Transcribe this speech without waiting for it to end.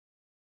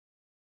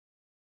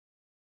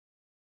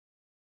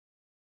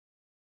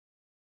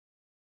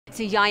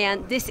So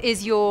Yayan, this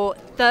is your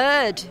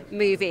third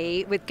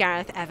movie with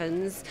Gareth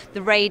Evans, The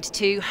Raid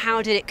 2.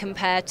 How did it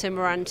compare to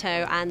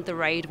Moranto and The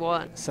Raid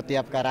 1?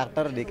 Setiap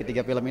karakter di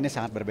ketiga film ini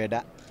sangat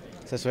berbeda.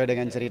 Sesuai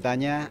dengan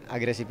ceritanya,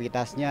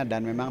 agresivitasnya,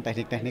 dan memang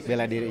teknik-teknik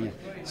bela dirinya.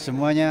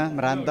 Semuanya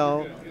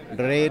merantau,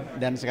 The Raid,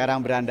 dan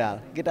sekarang Berandal.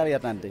 Kita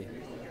lihat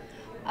nanti.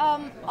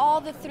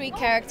 All the three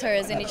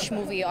characters in each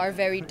movie are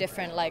very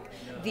different. Like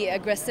the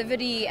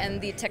aggressivity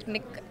and the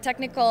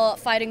technical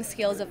fighting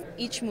skills of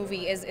each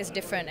movie is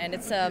different, and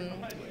it's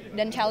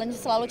dan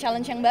selalu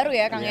challenge yang baru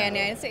ya Kang Yayan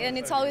ya. And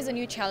it's always a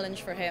new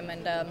challenge for him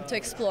and to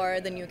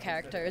explore the new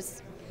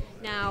characters.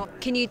 Now,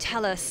 can you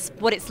tell us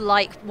what it's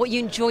like, what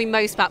you enjoy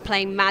most about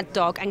playing Mad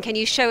Dog, and can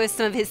you show us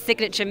some of his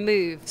signature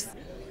moves?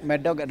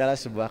 Mad Dog adalah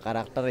sebuah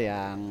karakter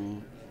yang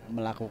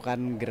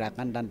melakukan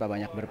gerakan tanpa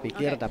banyak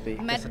berpikir, tapi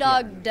Mad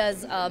Dog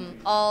does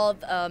all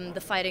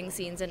the fighting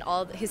scenes and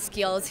all his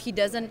skills. He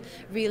doesn't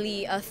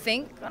really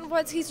think on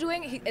what he's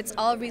doing. It's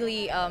all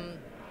really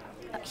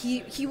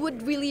he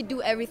would really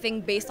do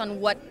everything based on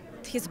what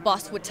his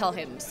boss would tell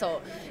him. So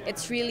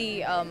it's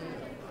really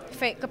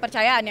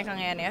kepercayaan ya Kang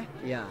Yayan ya.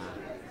 Ya,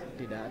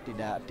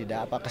 tidak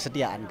apa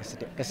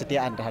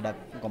kesetiaan terhadap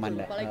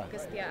komandan. Apalagi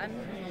kesetiaan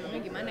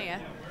ngomongnya gimana ya?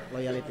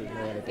 Loyalty.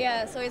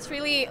 Yeah, so it's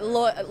really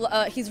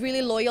he's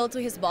really loyal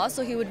to his boss,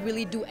 so he would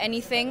really do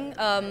anything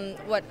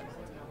what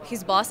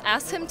his boss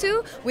asks him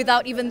to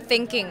without even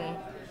thinking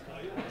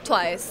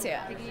twice.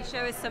 Yeah. Can you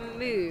show us some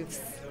moves?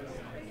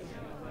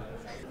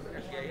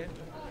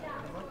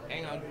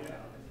 Hang on.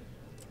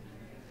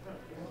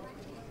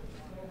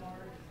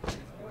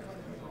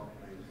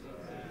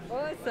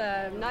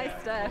 Awesome, nice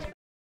stuff.